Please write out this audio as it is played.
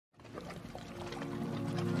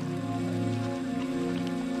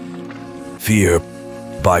Fear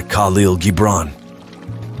by Kahlil Gibran.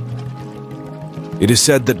 It is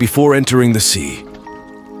said that before entering the sea,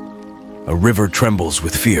 a river trembles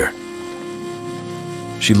with fear.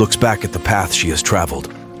 She looks back at the path she has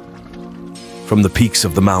traveled, from the peaks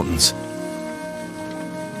of the mountains,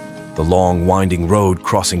 the long winding road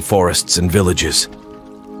crossing forests and villages,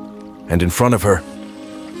 and in front of her,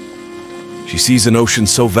 she sees an ocean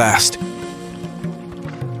so vast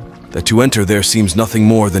that to enter there seems nothing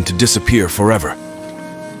more than to disappear forever.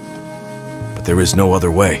 But there is no other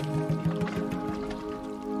way.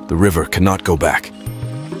 The river cannot go back.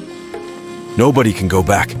 Nobody can go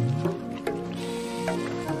back.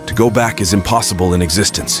 To go back is impossible in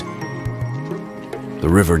existence. The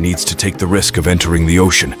river needs to take the risk of entering the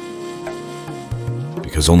ocean,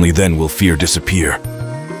 because only then will fear disappear.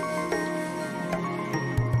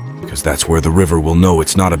 Because that's where the river will know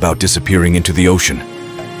it's not about disappearing into the ocean,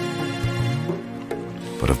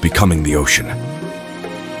 but of becoming the ocean.